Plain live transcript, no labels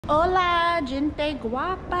Hola, gente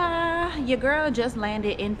guapa. Your girl just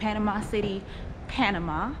landed in Panama City,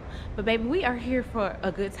 Panama. But baby, we are here for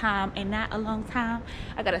a good time and not a long time.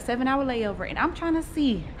 I got a 7-hour layover and I'm trying to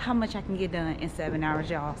see how much I can get done in 7 hours,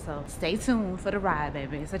 y'all. So stay tuned for the ride,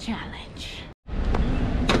 baby. It's a challenge.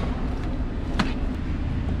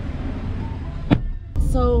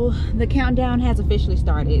 So the countdown has officially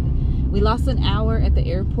started. We lost an hour at the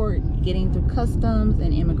airport getting through customs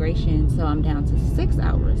and immigration, so I'm down to 6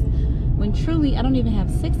 hours. When truly, I don't even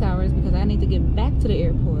have 6 hours because I need to get back to the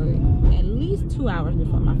airport at least 2 hours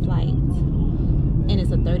before my flight. And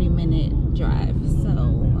it's a 30-minute drive. So,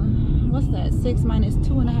 what's that? 6 minus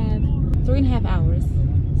 2.5, 3.5 hours.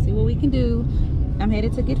 See what we can do. I'm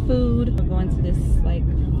headed to get food. We're going to this, like,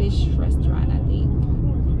 fish restaurant, I think.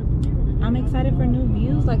 I'm excited for new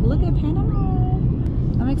views. Like, look at Panama.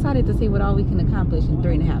 I'm excited to see what all we can accomplish in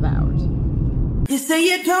 3.5 hours. You say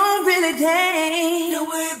you don't really dance. Don't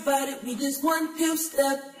worry about it. We just 1, 2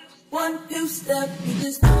 step. 1, 2 step. We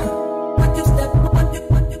just 1, 2 step. 1, 2,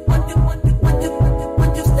 1, 2, 1, 2, 1, 2, 1, 2,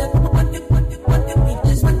 1, 2 step. 1, 2, 1, 2, 1, 2. We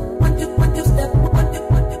just 1, 2, 1, 2 step. 1, 2,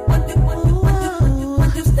 1, 2, 1, 2, 1, 2,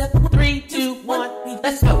 1, 2 step. 3, 2, 1.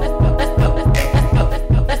 Let's go. Let's go. Let's go. Let's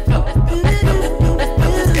go. Let's go. Let's go. Let's go. Let's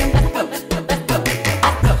go.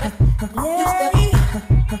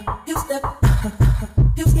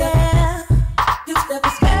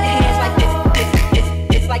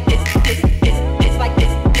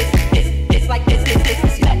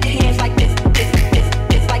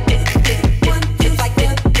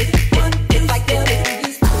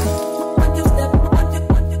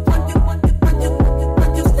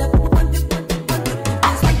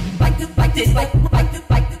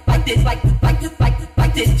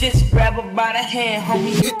 Just grab her by the hand,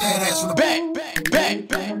 homie. Hit that ass from the back, back, back,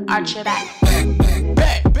 back. Arch your back. Back,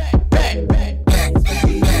 back, back, back, back, back, back,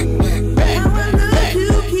 back, back. I would love to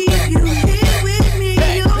keep you here with me,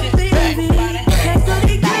 oh baby. Let's go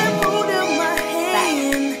get a hold of my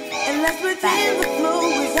hand, and let's pretend the flow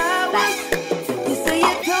is ours. You say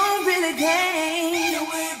you don't really dance. Don't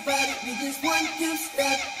worry about it, we just 1, 2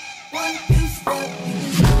 step, 1, 2 step.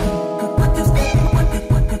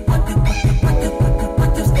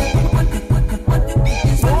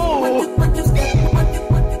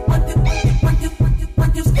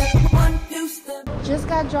 Just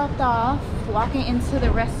got dropped off, walking into the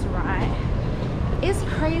restaurant. It's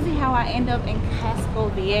crazy how I end up in Casco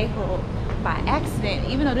Viejo by accident,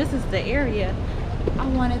 even though this is the area I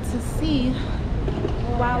wanted to see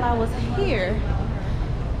while I was here.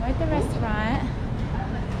 We're at the restaurant.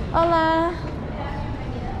 Hola.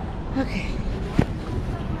 Okay.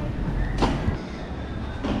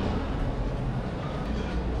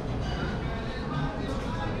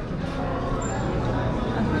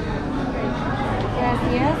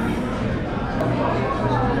 Yes.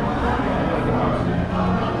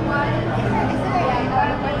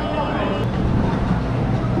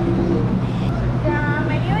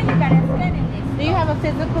 Do you have a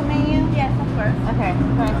physical menu? Yes, of course. Okay,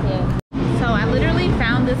 gracias. So I literally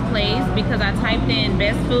found this place because I typed in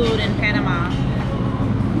best food in Panama,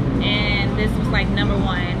 and this was like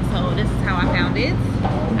 #1. So this is how I found it.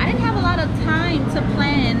 I didn't have a lot of time to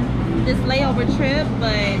plan this layover trip,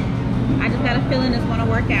 but I just got a feeling it's gonna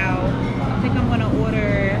work out. I think I'm gonna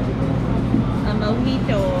order a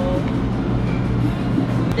mojito.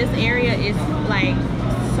 This area is like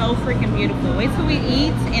so freaking beautiful. Wait till we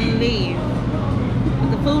eat and leave.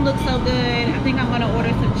 The food looks so good. I think I'm gonna order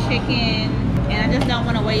some chicken, and I just don't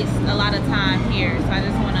want to waste a lot of time here. So I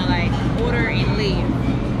just want to like order and leave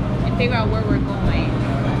and figure out where we're going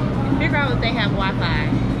and figure out if they have Wi-Fi.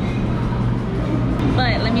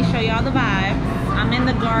 But let me show y'all the vibe. I'm in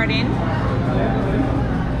the garden.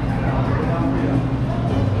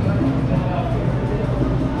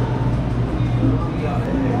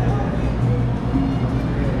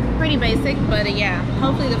 Pretty basic, but yeah,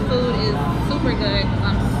 hopefully the food is super good.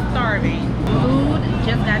 I'm starving. Food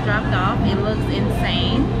just got dropped off. It looks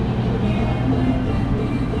insane.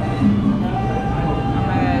 Oh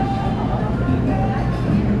my gosh.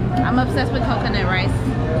 I'm obsessed with coconut rice.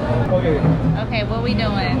 Okay. Okay, what are we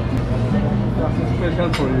doing? Something special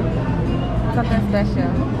for you. Something special.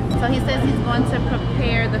 So he says he's going to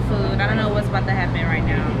prepare the food. I don't know what's about to happen right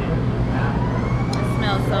now. It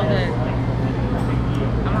smells so good.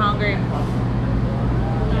 I'm hungry.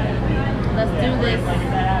 Let's do this.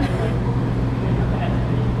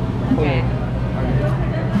 Okay.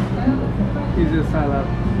 It's a salad.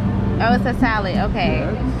 Oh, it's a salad. Okay.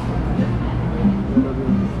 Yes.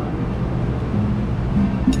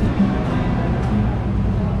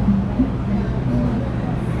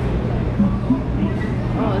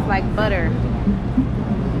 Oh, it's like butter.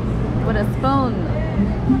 with a spoon.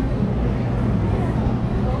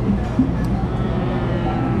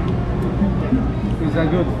 It's a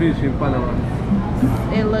good fish in Panama.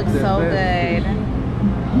 It looks The so best good. fish.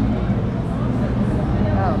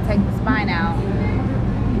 Oh, take the spine out.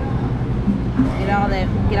 Get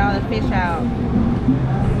all the fish out.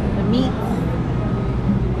 The meat.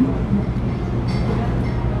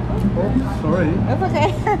 Oh, sorry. That's okay.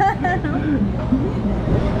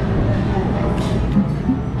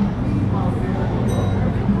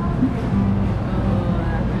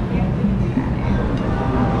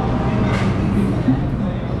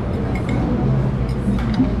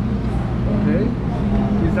 Okay.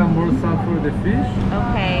 Is that more salt for the fish?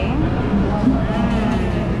 Okay.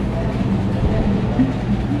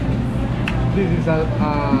 This is a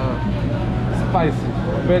spicy,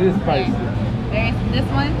 very spicy. This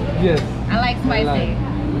one? Yes. I like spicy.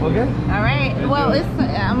 Okay. All right. Well, you.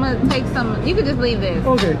 I'm gonna take some. You could just leave this.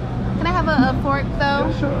 Okay. Can I have a fork though?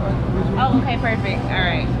 Yeah, sure. Oh, okay, perfect. All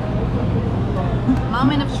right.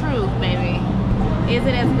 Moment of truth, baby. Is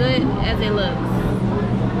it as good as it looks?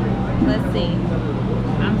 Let's see.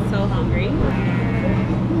 I'm so hungry.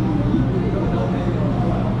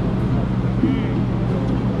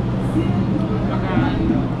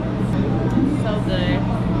 So good.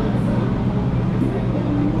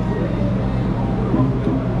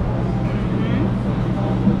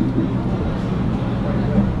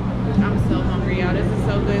 I'm so hungry, y'all. This is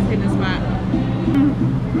so good. It's hitting the spot.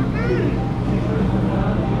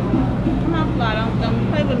 Come on, Fly. Don't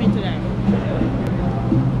play with me today.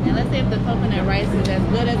 And let's see if the coconut rice is as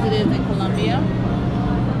good as it is in Colombia.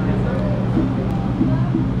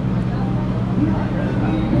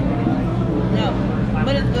 No,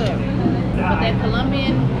 but it's good. But that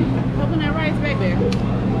Colombian coconut rice, baby.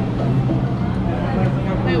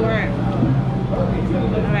 They work.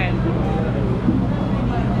 Alright.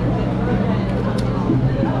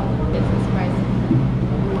 This is spicy.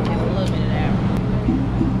 Just a little bit of that.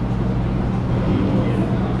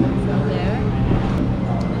 So good.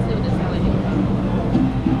 Let's see what this salad is.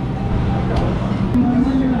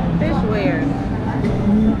 Fish weird.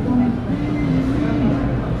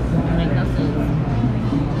 Make no sense.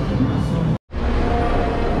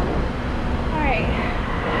 Alright.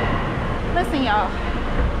 Listen, y'all.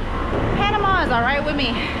 Panama is alright with me.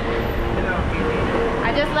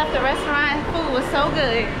 I just left the restaurant. Food was so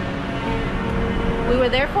good. We were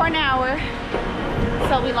there for an hour,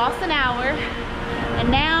 so we lost an hour. And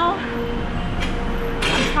now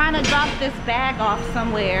I'm trying to drop this bag off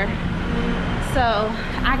somewhere so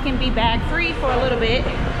I can be bag free for a little bit.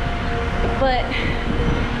 But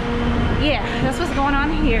yeah, that's what's going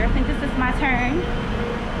on here. I think this is my turn.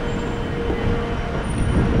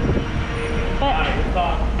 But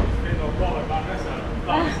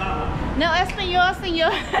no, Espanol,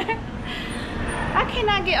 senor. I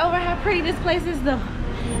cannot get over how pretty this place is though.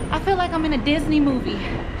 I feel like I'm in a Disney movie.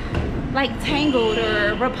 Like Tangled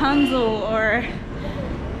or Rapunzel or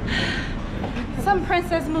some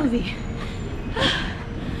princess movie.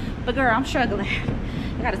 But girl, I'm struggling.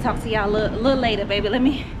 I gotta talk to y'all a little later, baby. Let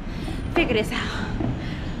me figure this out.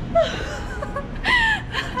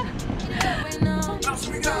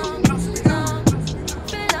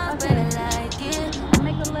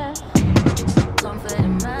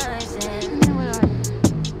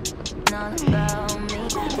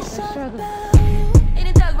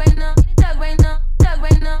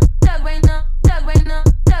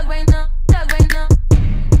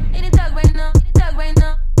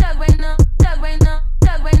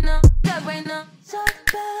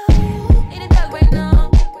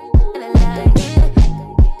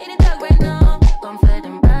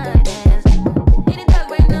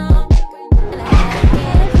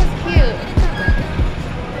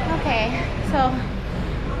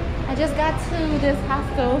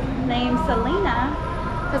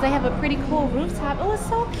 Because they have a pretty cool rooftop. Oh, it's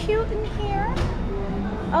so cute in here.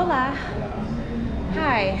 Hola.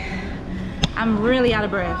 Hi. I'm really out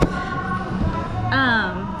of breath.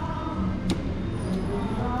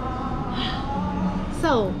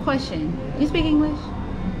 So, question. You speak English?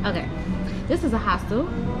 Okay. This is a hostel.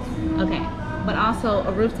 Okay. But also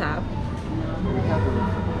a rooftop.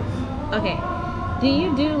 Okay. Do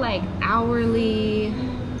you do like hourly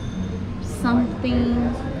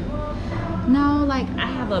something? No, like I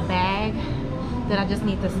have a bag that I just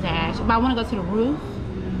need to stash, but I want to go to the roof.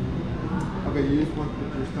 Okay, you just want to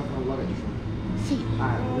put your stuff on luggage. See.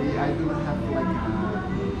 I do not have like a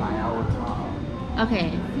by hour top. Okay.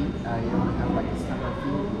 I only have like a standard fee,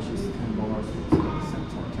 which is $10 or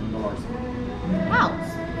 $10.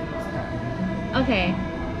 House. Okay.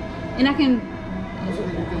 And I can. Also,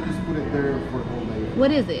 you can just put it there for the whole day.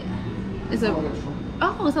 What is it? It's a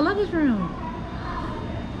oh, it's a luggage room.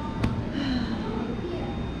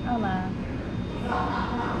 Hola.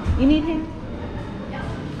 You need him?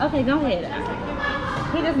 Okay, go ahead.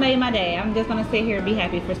 He just made my day. I'm just gonna sit here and be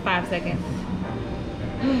happy for 5 seconds.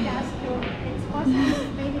 I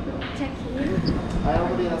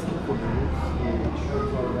already asked him for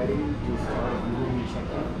shirts already to start doing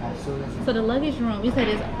check-in as soon as. So the luggage room, you said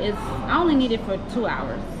is I only need it for 2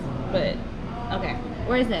 hours, but okay.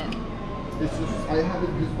 Where is that? It's just I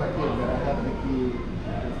haven't used my key, but I have the key.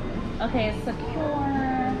 Okay, it's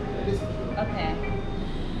secure. It is secure. Okay.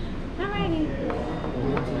 Alrighty.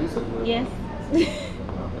 You want to use it? Yes.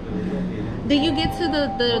 Do you get to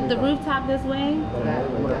the rooftop this way?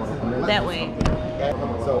 That way.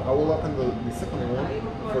 So I will open the second one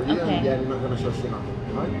for you, Okay. and then I'm not gonna show you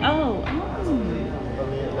nothing. Right? Oh.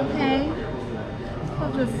 Okay. So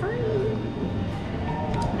for free.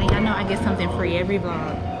 Now y'all know I get something free every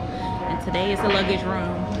vlog. And today is the luggage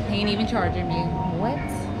room. He ain't even charging me. What?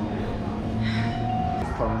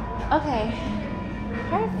 Okay.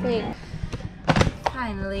 Perfect.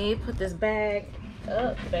 Finally put this bag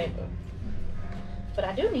up, baby. But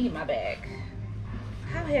I do need my bag.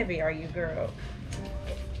 How heavy are you, girl?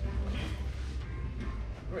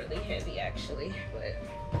 Really heavy, actually, but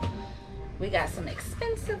we got some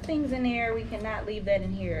expensive things in there. We cannot leave that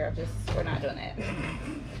in here. We're not doing that.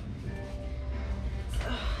 So,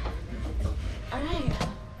 all right.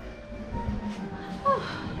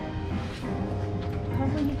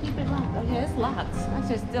 Hopefully you keep it locked. Oh yeah, it's locked.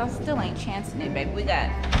 I still ain't chancing it, baby. We got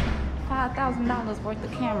 $5,000 worth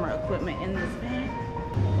of camera equipment in this bag.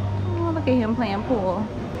 Oh, look at him playing pool.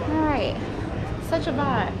 All right, such a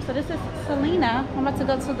vibe. So this is Selena. I'm about to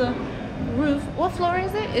go to the roof. What floor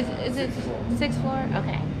is it? Is it 6th floor?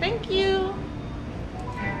 Okay, thank you.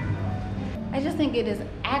 I just think it is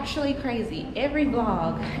actually crazy. Every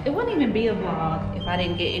vlog, it wouldn't even be a vlog if I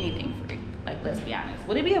didn't get anything free. Like, let's be honest.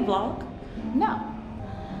 Would it be a vlog? No.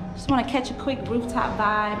 Just want to catch a quick rooftop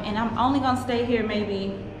vibe, and I'm only gonna stay here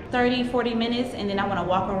maybe 30-40 minutes, and then I want to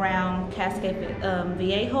walk around Casco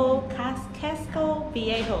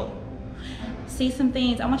Viejo, see some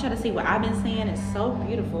things. I want y'all to see what I've been seeing. It's so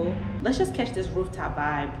beautiful. Let's just catch this rooftop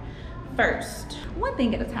vibe first, one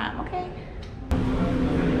thing at a time, okay?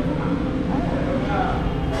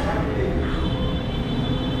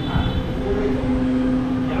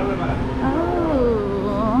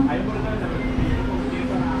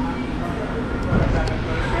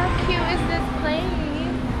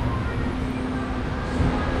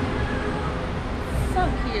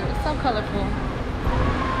 So colorful.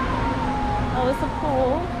 Oh, it's a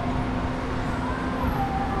pool.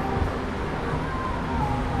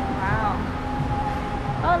 Wow.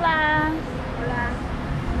 Hola. Hola.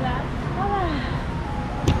 Hola. Hola.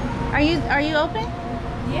 Are you open?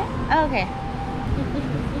 Yeah. Oh, okay.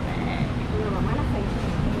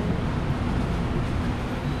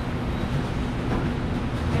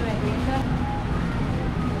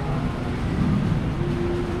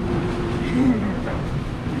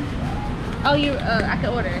 Oh, you, I could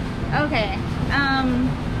order. Okay.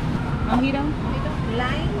 Mojito?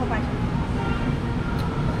 Lime or passion?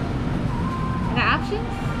 I got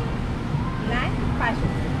options? Lime, passion.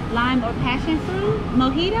 Lime or passion fruit?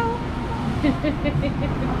 Mojito?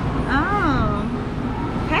 Oh.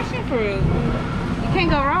 Passion fruit. You can't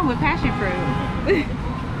go wrong with passion fruit.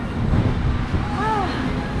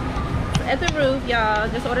 At the roof, y'all,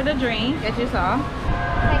 just ordered a drink, as you saw.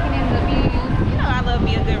 Taking in the views. You know I love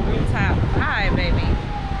me a good rooftop vibe, baby.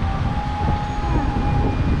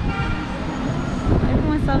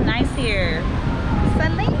 Everyone's so nice here.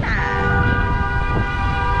 Selena.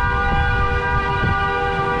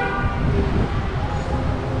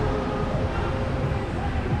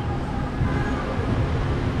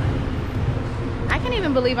 I can't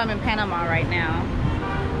even believe I'm in Panama right now.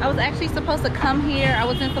 I was actually supposed to come here. I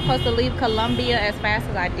wasn't supposed to leave Colombia as fast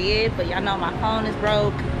as I did, but y'all know my phone is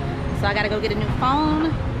broke. So I gotta go get a new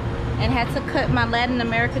phone and had to cut my Latin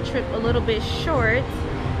America trip a little bit short.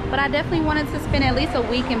 But I definitely wanted to spend at least a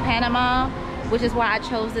week in Panama, which is why I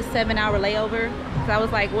chose this 7-hour layover. So I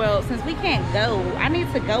was like, well, since we can't go, I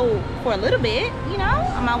need to go for a little bit, you know,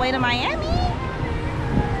 on my way to Miami.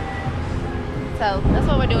 So that's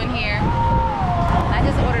what we're doing here. I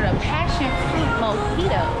just ordered a passion fruit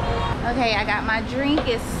mojito. Okay, I got my drink.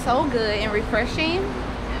 It's so good and refreshing.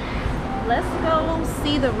 Let's go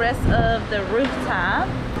see the rest of the rooftop.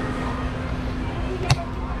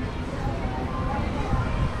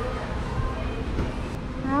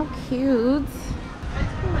 How cute.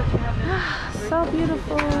 So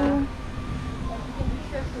beautiful.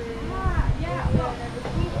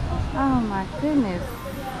 Oh my goodness.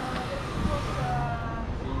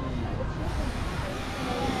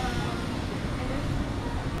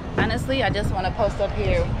 honestly, I just want to post up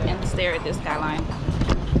here and stare at this skyline.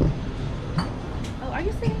 Oh, are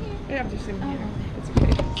you sitting here? Yeah, I'm just sitting here. It's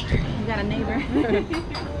okay. You got a neighbor.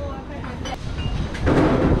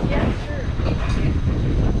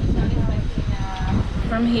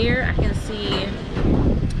 From here, I can see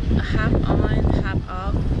a hop on, hop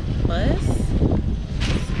off bus.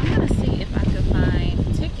 I'm gonna see if I can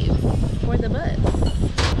find tickets for the bus.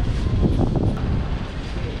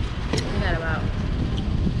 We got about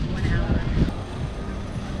 1 hour.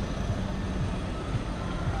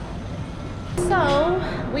 So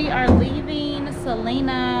we are leaving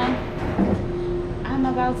Selena. I'm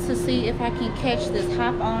about to see if I can catch this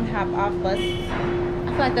hop on, hop off bus. I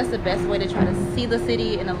feel like that's the best way to try to see the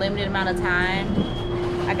city in a limited amount of time.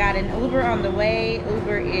 I got an Uber on the way.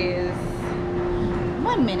 Uber is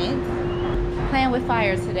 1 minute. Playing with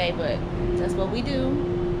fire today, but that's what we do.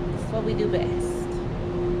 That's what we do best.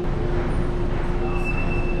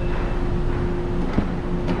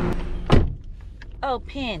 Oh,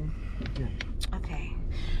 pin. Okay.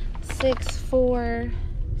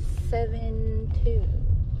 6472.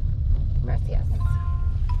 Gracias.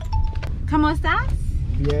 ¿Cómo estás?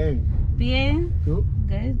 Bien. Bien. ¿Tú?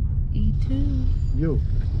 Good. Y tú? You.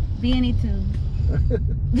 Bien y tú.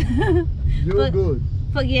 You good.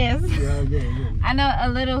 But yes. Yeah, good. I know a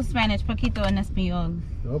little Spanish, poquito en español.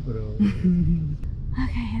 No, pero.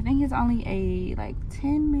 Okay, I think it's only a like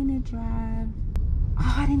 10-minute drive.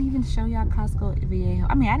 Oh, I didn't even show y'all Casco Viejo.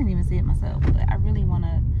 I mean, I didn't even see it myself, but I really want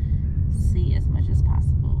to see as much as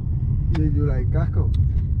possible. You like casco?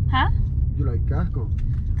 Huh? You like casco?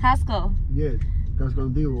 Casco. Yes. Casco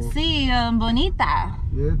antiguo. Sí, bonita.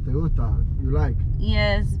 Yes, te gusta. You like?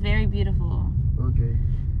 Yes, very beautiful. Okay.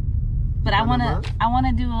 But I wanna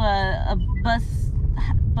do a bus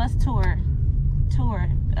tour.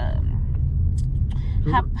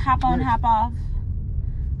 Hop on, yes. hop off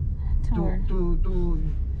tour. ¿Tú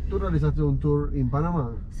realizaste un tour in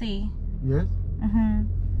Panama? Sí. Yes.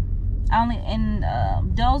 Only in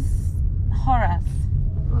 2 horas.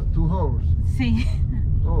 2 hours. Sí.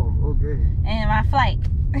 Oh, okay. And my flight.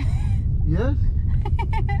 Yes.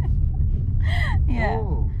 Yeah.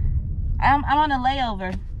 Oh. I'm on a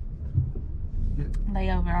layover. Yeah.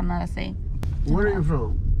 Layover, I'm not say. Where are you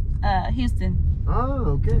from? Houston,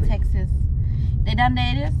 Ah, okay. Texas. ¿De dónde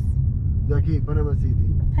eres? De aquí, Panama City.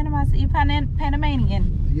 Panama City.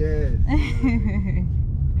 Panamanian. Yes.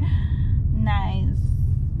 Nice.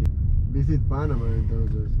 Visit Panama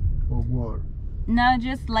entonces. Or what? No,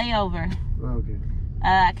 just layover. Ah, okay.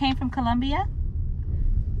 I came from Colombia.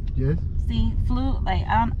 Yes. See, flew like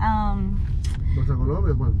 ¿Vas a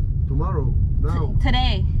Colombia cuándo? Tomorrow? Now?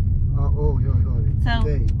 today. Oh, So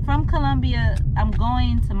today. from Colombia, I'm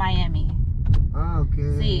going to Miami. Ah,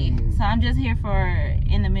 okay. See, so I'm just here for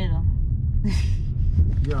in the middle.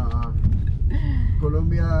 Ya.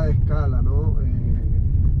 Colombia escala, ¿no?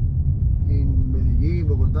 En Medellin,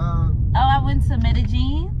 Bogotá. Oh, I went to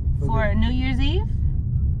Medellin for Okay. New Year's Eve.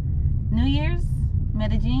 New Year's,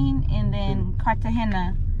 Medellin, and then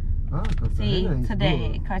Cartagena. Ah, See, Cartagena is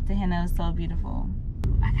today, good. Cartagena is so beautiful.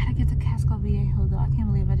 I gotta get to Casco Viejo though. I can't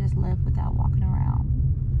believe I just left without walking around.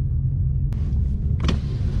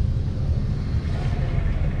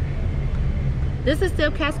 This is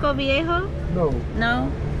still Casco Viejo? No, No?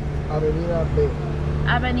 Avenida B.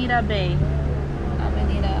 Avenida Bay.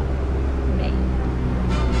 Avenida Bay.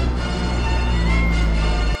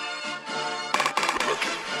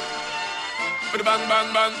 Bang,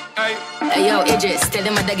 bang, bang, aye. Hey yo, Idris, tell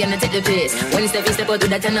them they're gonna take the piss. When step out, do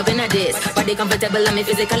that turn up in a diss. Body comfortable and me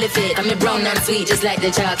physically fit. I'm brown and sweet, just like the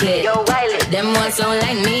chocolate. Yo, Wiley, them ones sound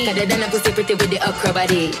like me. Cause they done a pussy pretty with the upcrow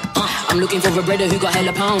body. I'm looking for a brother who got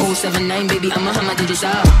hella pounds. 079, baby, I'm a hammer to the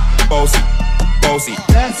shop. Bossy, bossy,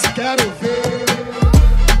 That's gotta be.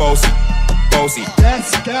 bossy, bossy,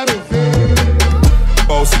 That's gotta be.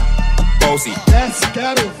 bossy, bossy, That's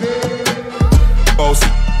gotta be. bossy,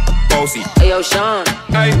 bossy. Hey yo, Sean.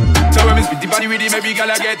 Hey, so when me spitty body with it, maybe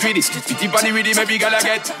gala get with it. Spitty body with it, maybe gala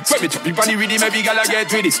get. When me trippy body with it, maybe gala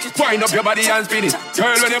get with it. Wind up your body and spin it.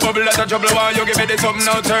 Girl, when you bubble that's a trouble, why you give me the something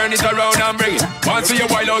now? Turn it around and bring it. Once you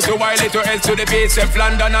wild out to wild it to S to the base, F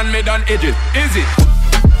London and mid and edges. Is it?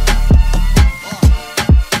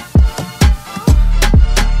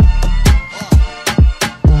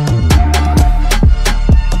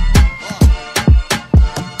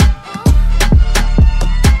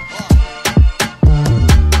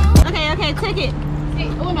 Okay, ticket.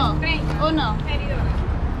 Uno.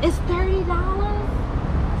 It's $30? 30?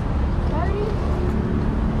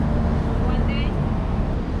 One day.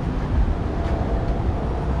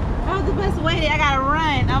 That was the best way. I gotta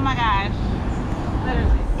run. Oh my gosh.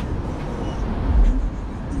 Literally.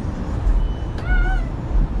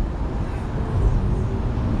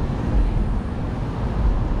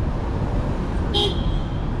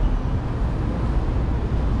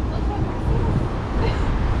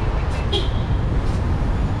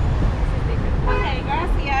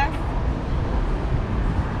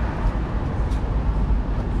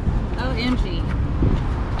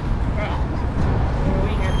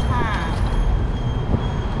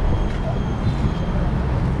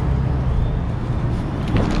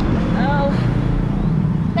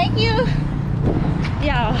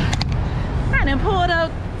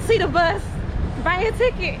 bus, buy a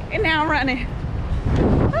ticket, and now I'm running.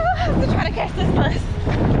 I have to try to catch this bus.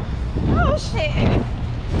 Oh shit.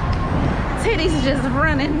 Titties is just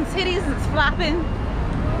running. Titties is flopping.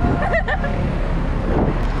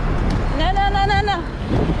 No, no, no, no, no.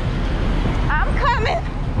 I'm coming.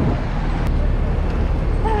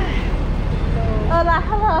 Hola,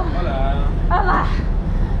 hello. Hola. Hola.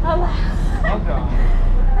 Hola. Welcome.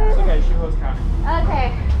 It's okay, she was coming. Okay.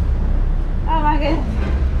 Oh my goodness.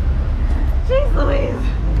 Jeez Louise.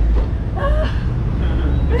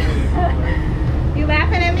 You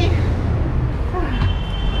laughing at me?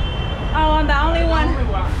 Oh, I'm the only one.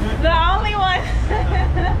 The only one.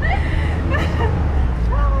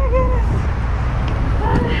 Oh my goodness.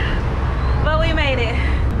 But we made it.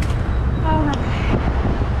 Oh my God.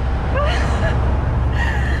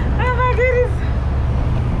 Oh my goodness.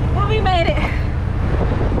 But we made it.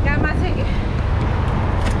 Got my ticket.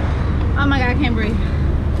 Oh my God, I can't breathe.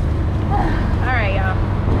 All right, y'all.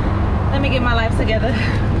 Let me get my life together.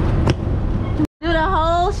 Do the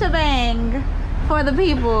whole shebang for the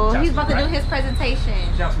people. Jasmine, He's about to right? do his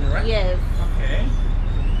presentation. Jasmine, right? Yes. Okay.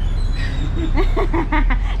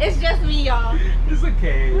 It's just me, y'all. It's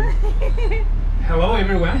okay. Hello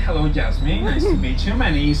everyone, hello Jasmine, nice to meet you. My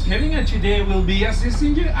name is Kevin and today we'll be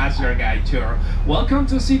assisting you as your guide tour. Welcome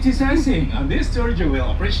to City Sightseeing. On this tour you will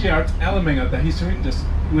appreciate element of the history. Just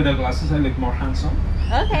without glasses I look more handsome.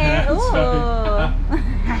 Okay, ooh.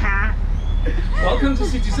 Welcome to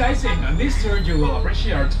City Sightseeing. On this tour you will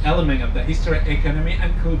appreciate element of the history, economy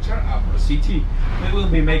and culture of our city. We will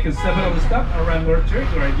be making several stops around our tour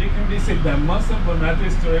where you can visit the most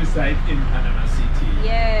emblematic tourist site in Panama City.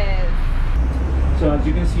 Yes. So as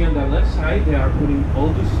you can see on the left side, they are putting all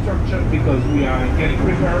the structure because we are getting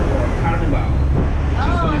prepared for Carnival, which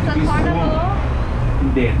is going to be carnival?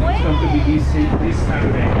 soon. Then it's going to be this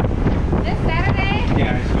Saturday. This Saturday?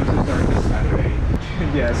 Yeah, it's going to start this Saturday.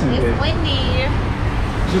 Yes, indeed. It's windy.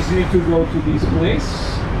 Just need to go to this place,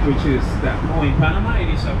 which is that mall in Panama.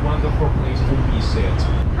 It is a wonderful place to visit.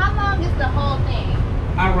 How long is the whole thing?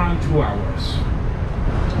 Around 2 hours.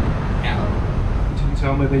 Yeah.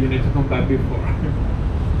 Tell me that you need to come back before.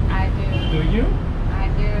 I do. Do you? I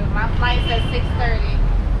do. My flight's at 6:30.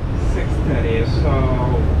 6:30. So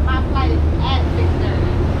My flight is at 6:30.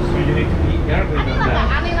 you need to be early than that.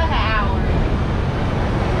 I need like an hour.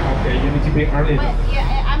 Okay, you need to be early. But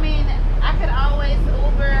yeah, I mean, I could always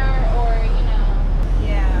Uber or, you know,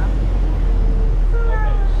 yeah.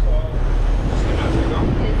 Okay, so just a minute ago.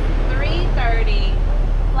 It's 3:30.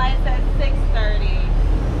 Flight's at 6:30.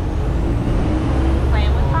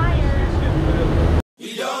 Playing with fire. We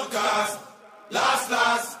don't cast, last,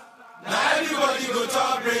 now everybody go to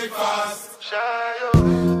breakfast.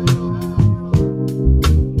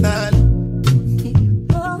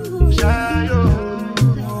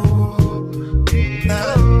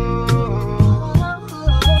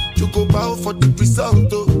 You go bow for the result,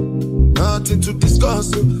 though. Nothing to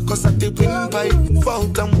discuss, cause I did win by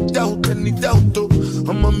fault and without any doubt, though.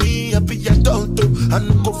 I'm a me happy adult, though. I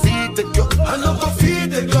no go feed the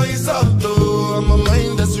girl, it's out, though. I'm a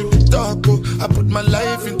mind that's you talk, oh. I put my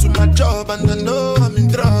life into my job and I know I'm in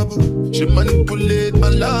trouble. She manipulate my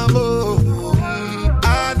love, oh.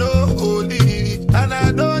 I know holy, and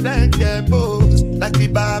I know that get both, like the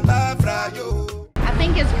Baba Frayo. I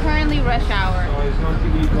think it's currently rush hour. So it's going to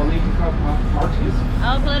be political parties?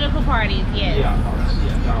 Oh, political parties, yes. Yeah, parties,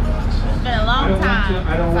 yeah, that one. It's been a long time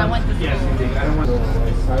I don't since I want went to school. yes, indeed. I don't want to go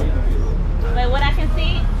right side. But what I can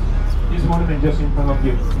see? This monument just in front of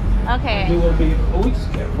you. Okay. You will be always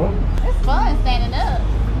careful. It's fun standing up.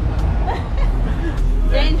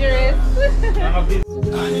 Dangerous. None of this.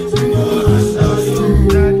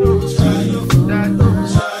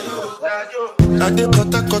 I dey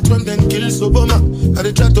cut when them kill Obama. I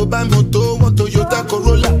dey try to buy moto, want Toyota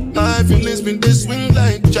Corolla. My feelings been they swing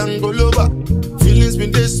like Django Lover. Feelings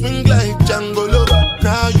been they swing like Django Lover.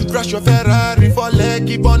 Now you crash your Ferrari for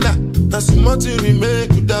Lekki Bona. Now some more to remake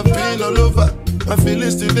could have been all over. My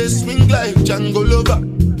feelings still they swing like Django Lover.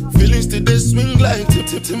 Feelings still they swing like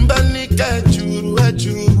Timbani Kajuru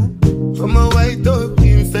Hajuru. I'm a white dog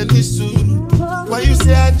in Fendi suit. Why you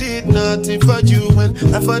say I did nothing for you when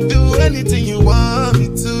if I do anything you want me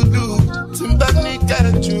to do? Timbani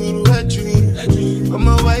Kajuru Hajuru. I'm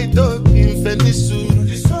a white dog in Fendi suit.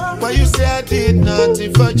 Why you say I did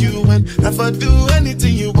nothing for you when if I do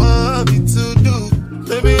anything you want me to do?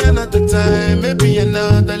 Maybe another time, maybe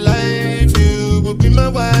another life. You will be my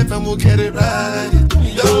wife and we'll get it right.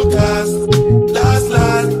 Don't cast, last.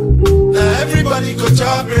 Now everybody go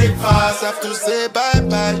to breakfast. Have to say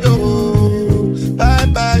bye-bye, yo.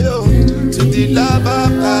 Bye-bye, yo. To the love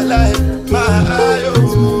of my life, my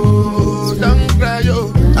yo.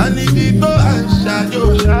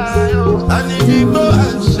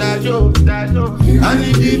 And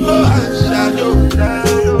people and shadow, and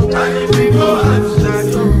people and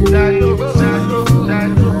shadow, and people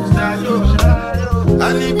and shadow,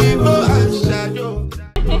 and people and shadow.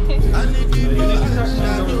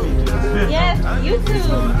 Yes, you too.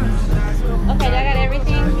 Okay, I got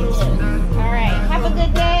everything. All right, have a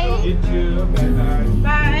good day. You too.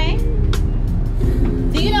 Bye. Bye.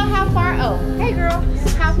 Do you know how far? Oh, hey girl.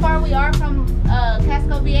 How far we are from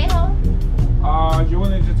Casco Viejo? You will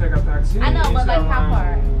need to take a taxi. I know, but It's like how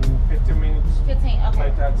far? around 15 minutes 15. by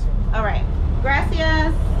Okay. taxi. All right.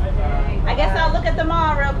 Gracias. I guess I'll look at the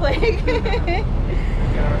mall real quick.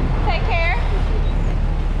 Take care.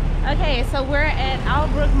 Okay, so we're at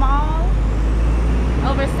Albrook Mall.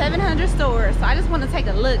 Over 700 stores. So I just want to take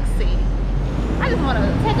a look, see. I just want to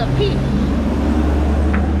take a peek.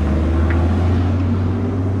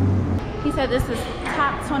 He said this is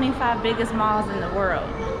top 25 biggest malls in the world.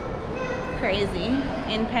 Crazy.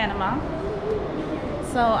 In Panama.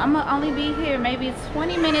 So I'm gonna only be here maybe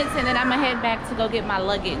 20 minutes and then I'm gonna head back to go get my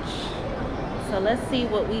luggage. So let's see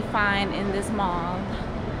what we find in this mall.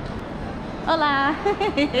 Hola.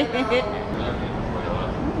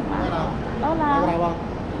 Hola.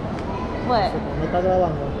 What?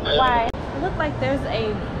 Why? It looked like there's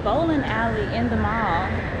a bowling alley in the mall.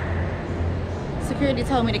 Security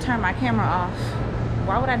told me to turn my camera off.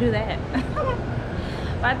 Why would I do that?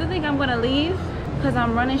 But I do think I'm gonna leave because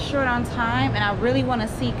I'm running short on time and I really want to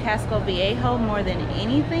see Casco Viejo more than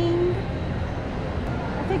anything.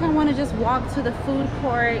 I think I want to just walk to the food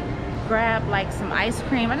court, grab like some ice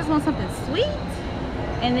cream. I just want something sweet.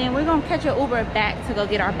 And then we're gonna catch an Uber back to go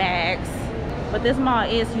get our bags. But this mall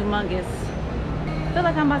is humongous. I feel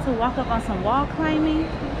like I'm about to walk up on some wall climbing,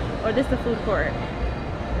 or this the food court.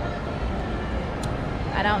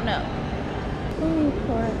 I don't know. Food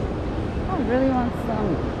court. I really want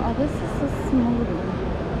some. Oh, this is a smoothie.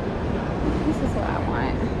 This is what I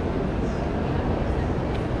want.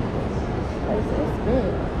 It's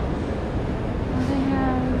big. They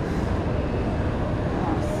have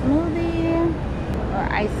smoothie or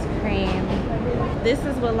ice cream. This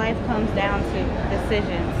is what life comes down to,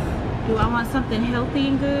 decisions. Do I want something healthy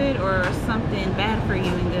and good or something bad for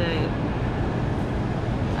you and good?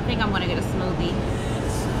 I think I'm gonna get a smoothie.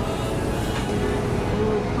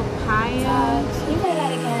 Ooh, papaya. You say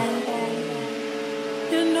that again.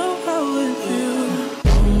 You know how it feels.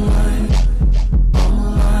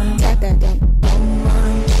 Tap that down.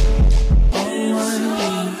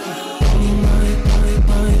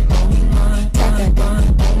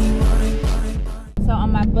 So on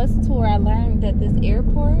my bus tour, I learned that this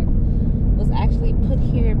airport was actually put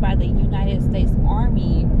here by the United States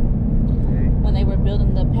Army when they were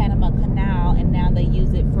building the Panama Canal, and now they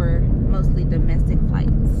use it for mostly domestic flights.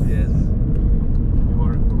 Yes. You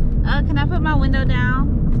are cool. Can I put my window down?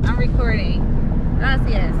 I'm recording.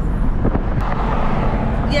 Gracias.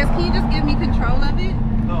 Yes, can you just give me control of it?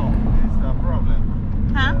 No, it's a problem.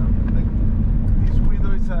 Huh? This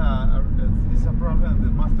window is a problem. The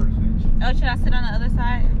master switch. Oh, should I sit on the other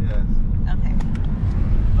side? Yes. Okay.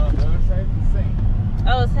 No, the other side is the same.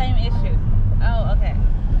 Oh, same issue. Oh, okay.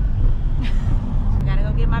 I gotta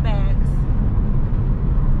go get my bags.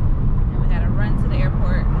 And we gotta run to the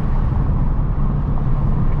airport.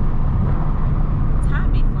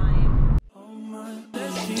 Time be flying.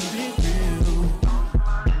 Let's keep it real.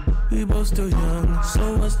 We both still young,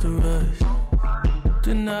 so what's the rush?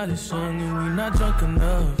 The night is young and we not drunk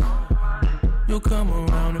enough. You'll come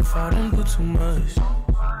around if I don't do too much.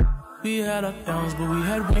 We had our downs, but we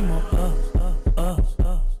had way more up.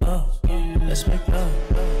 Let's make love,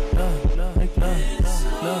 make love,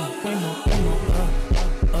 way more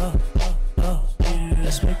up.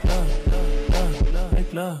 Let's make love,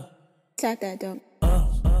 make love. Tap that down.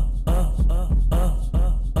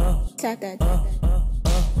 Tap that.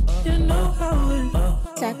 You know how it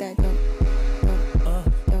Tap that down.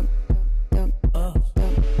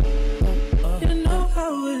 You know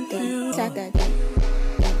how it feels. Tap that down.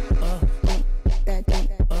 That down.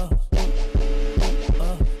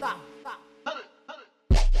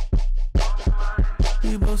 We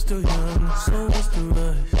both still young, so what's the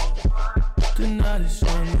rush? The night is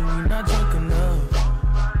young and we not drunk enough.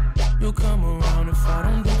 You'll come around if I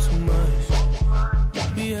don't do too much.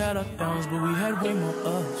 We had our downs, but we had way more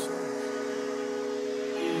ups.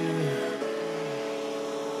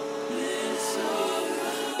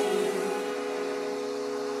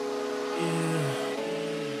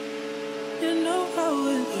 You know how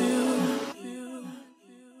it feels.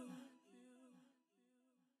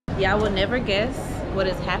 Y'all will never guess what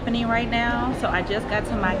is happening right now. So I just got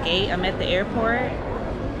to my gate. I'm at the airport.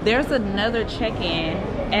 There's another check-in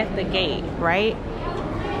at the gate, right?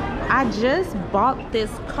 I just bought this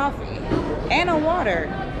coffee and a water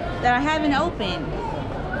that I haven't opened,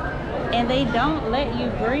 and they don't let you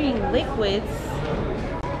bring liquids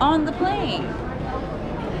on the plane,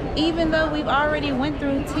 even though we've already went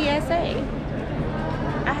through TSA.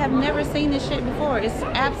 I have never seen this shit before. It's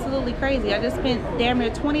absolutely crazy. I just spent damn near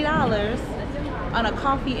 $20 on a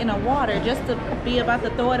coffee and a water just to be about to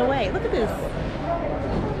throw it away. Look at this.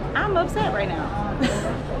 I'm upset right now.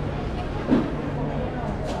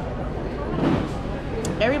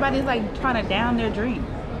 Everybody's like trying to down their drink.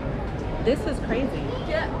 This is crazy.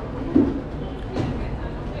 Yeah.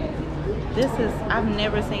 This is, I've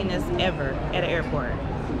never seen this ever at an airport.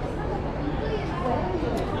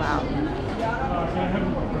 Wow.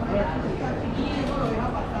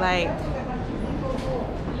 Like,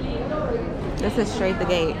 this is straight the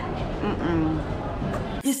gate.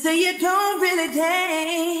 You say you don't really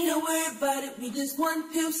dance. Don't worry about it. We just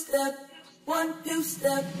one, two step. One, two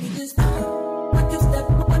step. We just.